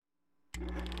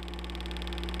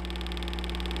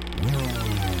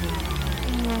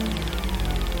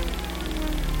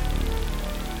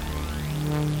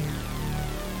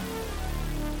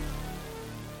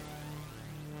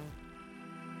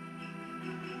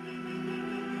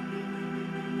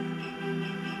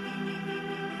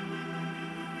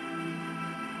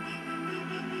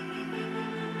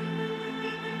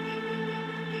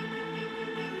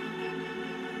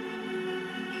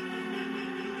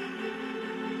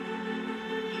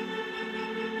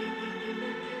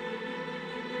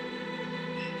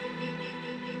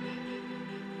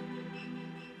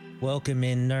Welcome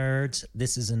in, nerds.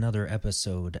 This is another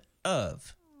episode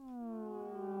of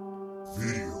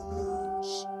Video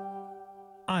Nerds.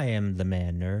 I am the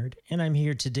Man Nerd, and I'm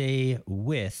here today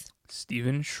with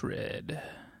Steven Shred.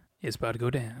 It's about to go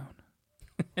down.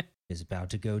 is about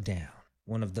to go down.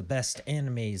 One of the best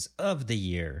animes of the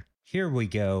year. Here we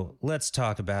go. Let's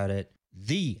talk about it.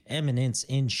 The Eminence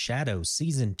in Shadow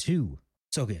Season 2.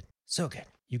 So good. So good.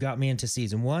 You got me into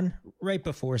Season 1 right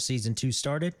before Season 2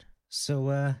 started.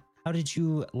 So, how did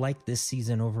you like this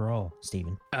season overall,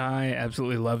 Steven? I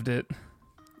absolutely loved it.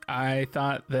 I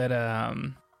thought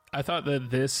that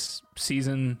this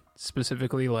season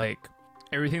specifically, like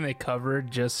everything they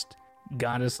covered just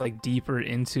got us like deeper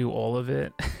into all of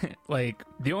it. Like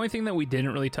the only thing that we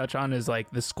didn't really touch on is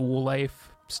like the school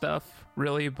life stuff,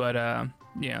 really, but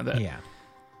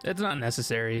that's not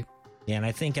necessary. Yeah, and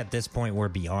I think at this point we're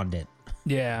beyond it.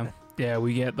 Yeah,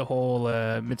 we get the whole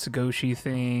Mitsugoshi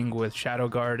thing with Shadow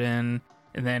Garden,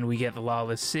 and then we get the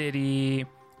Lawless City.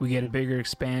 We get a bigger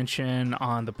expansion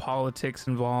on the politics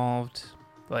involved.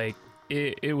 Like,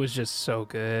 it was just so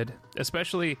good.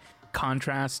 Especially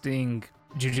contrasting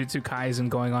Jujutsu Kaisen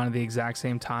going on at the exact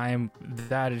same time.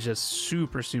 That is just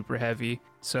super, super heavy.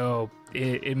 So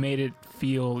it made it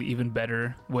feel even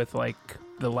better with, like,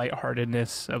 the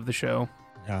lightheartedness of the show.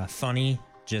 Funny.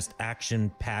 Just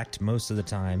action-packed most of the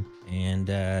time.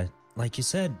 And like you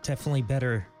said, definitely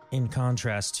better in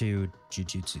contrast to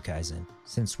Jujutsu Kaisen,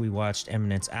 since we watched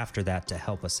Eminence after that to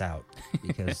help us out,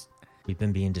 because we've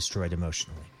been being destroyed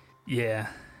emotionally. Yeah,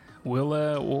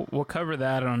 we'll cover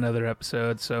that on another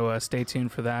episode, so stay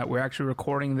tuned for that. We're actually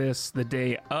recording this the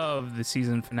day of the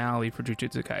season finale for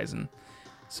Jujutsu Kaisen,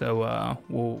 so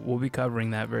we'll be covering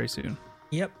that very soon.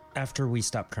 Yep, after we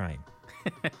stop crying.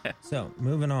 So,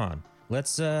 moving on.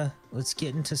 Let's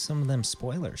get into some of them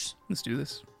spoilers. Let's do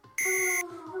this.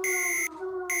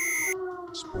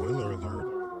 Spoiler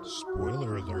alert.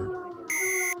 Spoiler alert.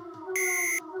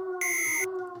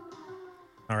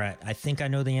 All right, I think I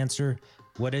know the answer.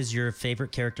 What is your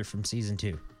favorite character from season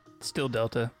 2? Still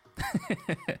Delta.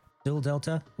 Still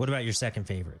Delta? What about your second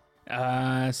favorite?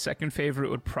 Second favorite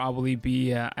would probably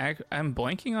be I'm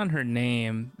blanking on her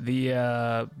name.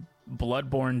 The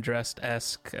Bloodborne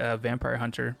dressed-esque vampire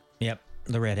hunter. Yep,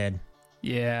 the redhead.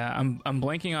 Yeah, I'm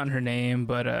blanking on her name,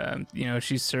 but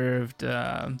she served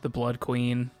the Blood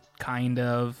Queen, kind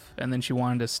of, and then she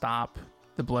wanted to stop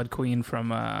the Blood Queen from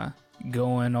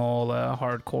going all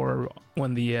hardcore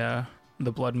when the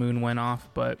Blood Moon went off.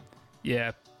 But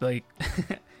yeah, like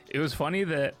it was funny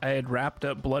that I had wrapped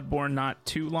up Bloodborne not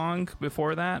too long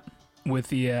before that with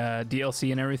the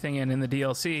DLC and everything, and in the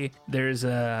DLC there's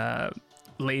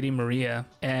Lady Maria,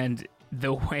 and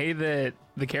the way that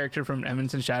the character from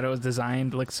Eminence in Shadow is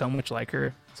designed looks so much like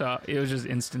her. So it was just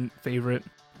instant favorite.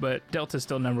 But Delta's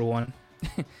still number one.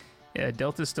 Yeah,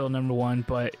 Delta's still number one,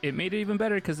 but it made it even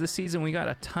better because this season we got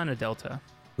a ton of Delta.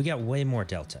 We got way more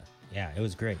Delta. Yeah, it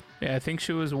was great. Yeah, I think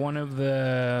she was one of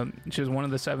the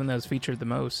 7 that was featured the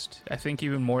most. I think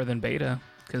even more than Beta,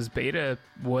 because Beta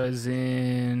was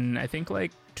in, I think,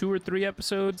 like 2 or 3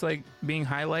 episodes, like being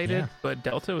highlighted. Yeah. But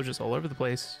Delta was just all over the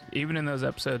place. Even in those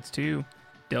episodes too,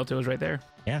 Delta was right there.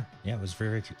 Yeah, it was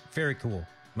very, very cool.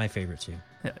 My favorite too.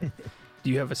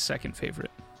 Do you have a second favorite?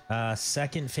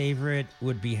 Second favorite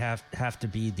would be have to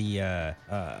be the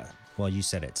well, you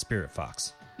said it, Spirit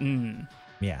Fox.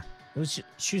 Yeah,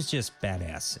 she was just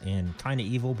badass and kind of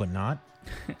evil, but not.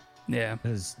 Yeah,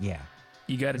 because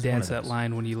you got to dance that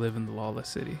line when you live in the Lawless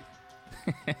City.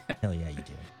 Hell yeah, you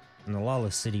do. And the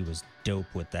Lawless City was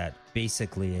dope with that.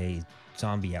 Basically a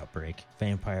zombie outbreak,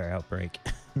 vampire outbreak.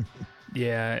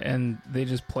 Yeah, and they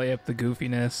just play up the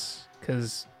goofiness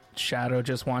because Shadow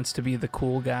just wants to be the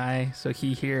cool guy. So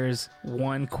he hears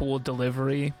one cool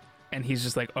delivery and he's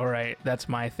just like, all right, that's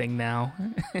my thing now.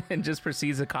 And just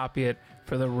proceeds to copy it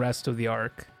for the rest of the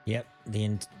arc. Yep, the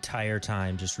entire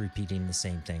time just repeating the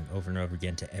same thing over and over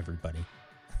again to everybody.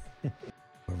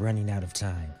 We're running out of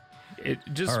time. It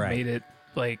just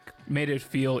made it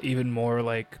feel even more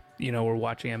like, we're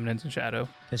watching Eminence and Shadow.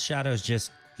 Because Shadow's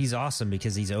he's awesome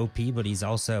because he's OP, but he's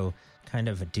also kind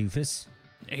of a doofus.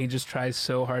 He just tries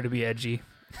so hard to be edgy.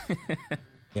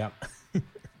 Yep.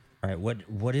 All right.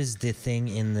 What is the thing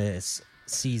in this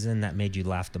season that made you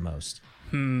laugh the most?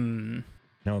 No,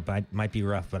 it might be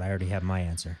rough, but I already have my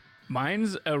answer.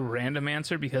 Mine's a random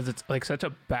answer because it's like such a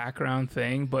background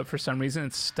thing, but for some reason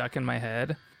it's stuck in my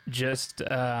head. Just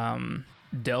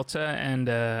Delta and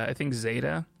I think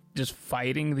Zeta just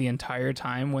fighting the entire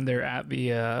time when they're at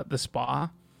the spa,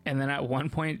 and then at one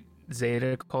point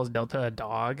Zeta calls Delta a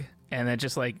dog, and that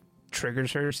just like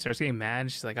triggers her. She starts getting mad.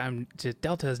 She's like,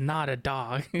 Delta is not a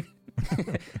dog."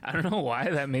 I don't know why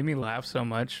that made me laugh so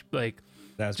much. Like,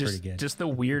 That's pretty good. Just the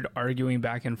weird arguing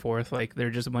back and forth. Like they're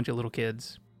just a bunch of little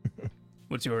kids.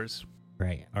 What's yours?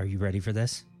 Right. Are you ready for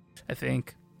this? I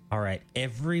think. All right.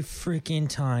 Every freaking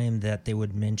time that they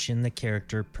would mention the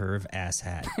character Perv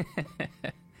Asshat,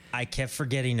 I kept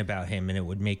forgetting about him, and it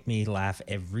would make me laugh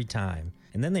every time.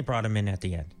 And then they brought him in at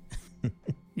the end.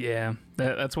 Yeah,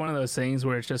 that's one of those things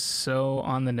where it's just so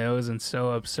on the nose and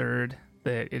so absurd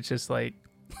that it's just like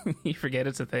you forget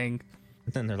it's a thing.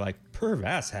 And then they're like, Perv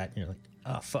Asshat. And you're like,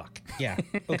 oh, fuck. Yeah.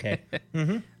 Okay.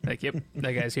 Like, yep,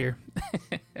 that guy's here.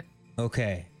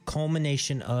 Okay.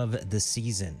 Culmination of the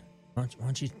season. Why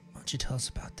don't you tell us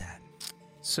about that?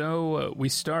 So we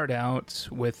start out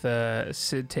with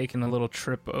Sid taking a little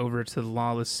trip over to the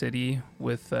Lawless City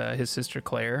with his sister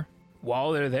Claire.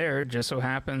 While they're there, it just so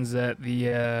happens that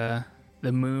the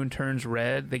moon turns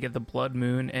red. They get the blood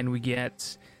moon, and we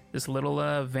get this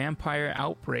little vampire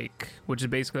outbreak, which is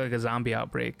basically like a zombie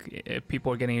outbreak.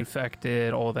 People are getting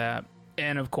infected, all that.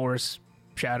 And of course,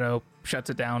 Shadow shuts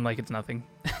it down like it's nothing.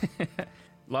 A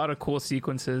lot of cool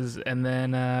sequences. And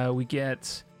then we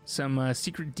get some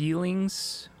secret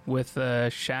dealings with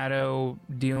Shadow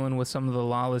dealing with some of the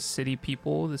Lawless City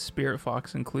people, the Spirit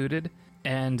Fox included.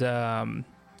 And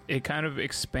it kind of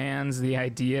expands the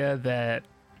idea that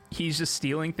he's just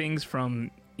stealing things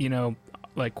from,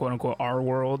 like quote unquote our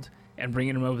world and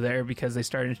bringing them over there because they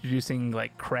start introducing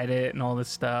like credit and all this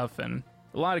stuff and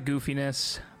a lot of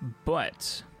goofiness.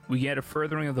 But we get a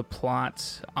furthering of the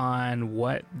plot on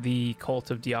what the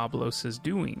cult of Diablos is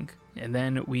doing. And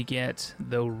then we get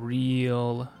the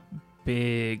real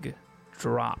big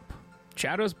drop.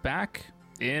 Shadow's back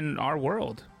in our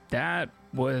world. I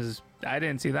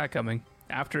didn't see that coming.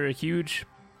 After a huge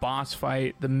boss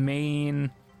fight, the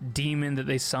main demon that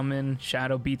they summon,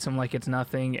 Shadow beats him like it's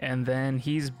nothing, and then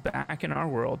he's back in our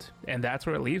world, and that's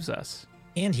where it leaves us.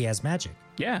 And he has magic.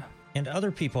 Yeah. And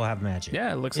other people have magic.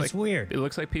 Yeah, it's weird. It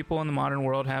looks like people in the modern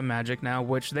world have magic now,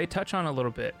 which they touch on a little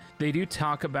bit. They do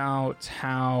talk about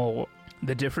how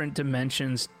the different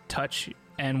dimensions touch,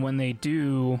 and when they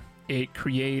do, it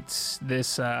creates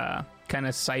this kind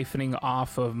of siphoning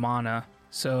off of mana.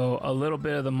 So a little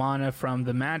bit of the mana from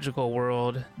the magical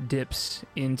world dips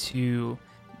into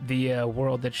the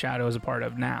world that Shadow is a part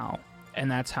of now.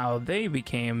 And that's how they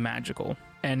became magical.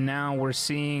 And now we're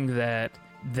seeing that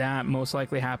most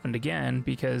likely happened again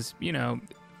because,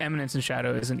 Eminence and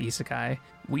Shadow isn't isekai.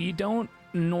 We don't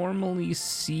normally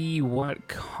see what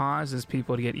causes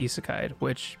people to get isekai'd,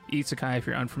 which isekai, if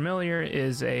you're unfamiliar,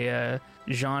 is a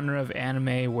genre of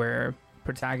anime where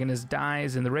protagonist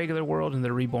dies in the regular world and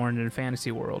they're reborn in a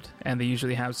fantasy world, and they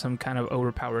usually have some kind of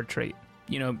overpowered trait.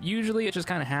 Usually it just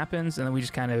kind of happens and then we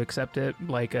just kind of accept it,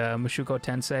 like Mushoku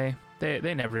Tensei.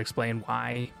 They never explain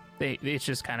why. It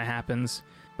just kind of happens.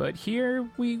 But here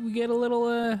we get a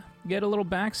little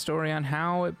backstory on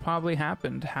how it probably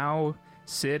happened, how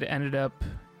Sid ended up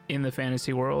in the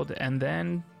fantasy world, and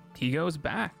then he goes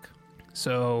back.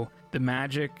 So the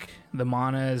magic, the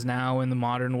mana is now in the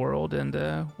modern world, and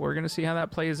we're going to see how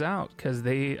that plays out, because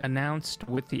they announced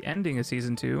with the ending of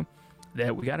season 2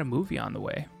 that we got a movie on the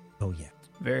way. Oh, yeah.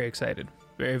 Very excited.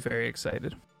 Very, very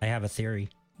excited. I have a theory.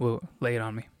 Well, lay it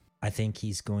on me. I think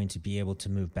he's going to be able to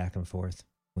move back and forth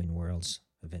between worlds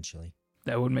eventually.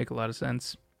 That would make a lot of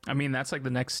sense. I mean, that's like the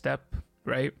next step,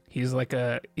 right? He's like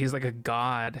a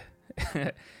god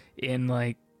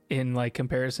in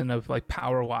comparison of like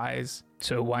power wise.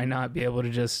 So why not be able to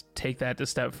just take that a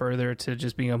step further to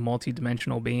just being a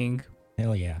multi-dimensional being?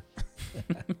 Hell yeah.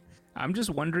 I'm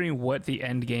just wondering what the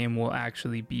end game will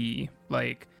actually be.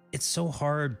 Like, it's so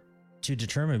hard to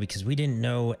determine because we didn't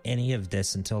know any of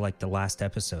this until like the last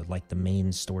episode, like the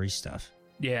main story stuff.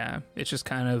 Yeah, it's just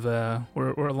kind of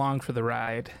we're along for the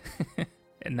ride.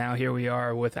 And now here we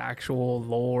are with actual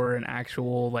lore and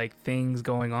actual like things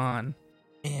going on.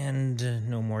 And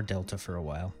no more Delta for a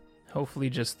while. Hopefully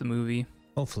just the movie.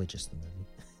 We'll see.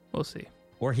 See.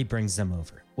 Or he brings them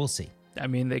over. We'll see. I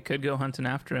mean, they could go hunting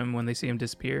after him when they see him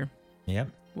disappear. Yep.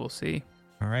 We'll see.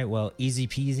 All right, well, easy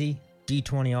peasy.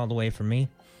 D20 all the way from me.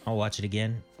 I'll watch it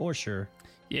again for sure.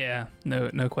 Yeah,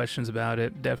 no questions about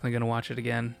it. Definitely going to watch it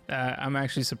again. I'm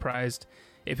actually surprised.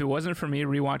 If it wasn't for me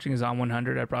rewatching Zom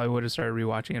 100, I probably would have started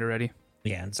rewatching it already.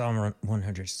 Yeah, it's on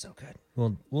 100 is so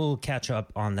good. We'll catch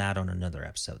up on that on another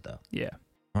episode, though. Yeah.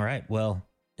 All right. Well,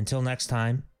 until next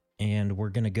time, and we're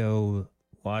gonna go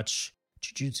watch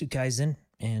Jujutsu Kaisen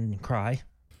and cry,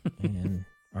 and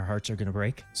our hearts are gonna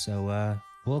break. So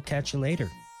we'll catch you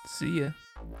later. See ya.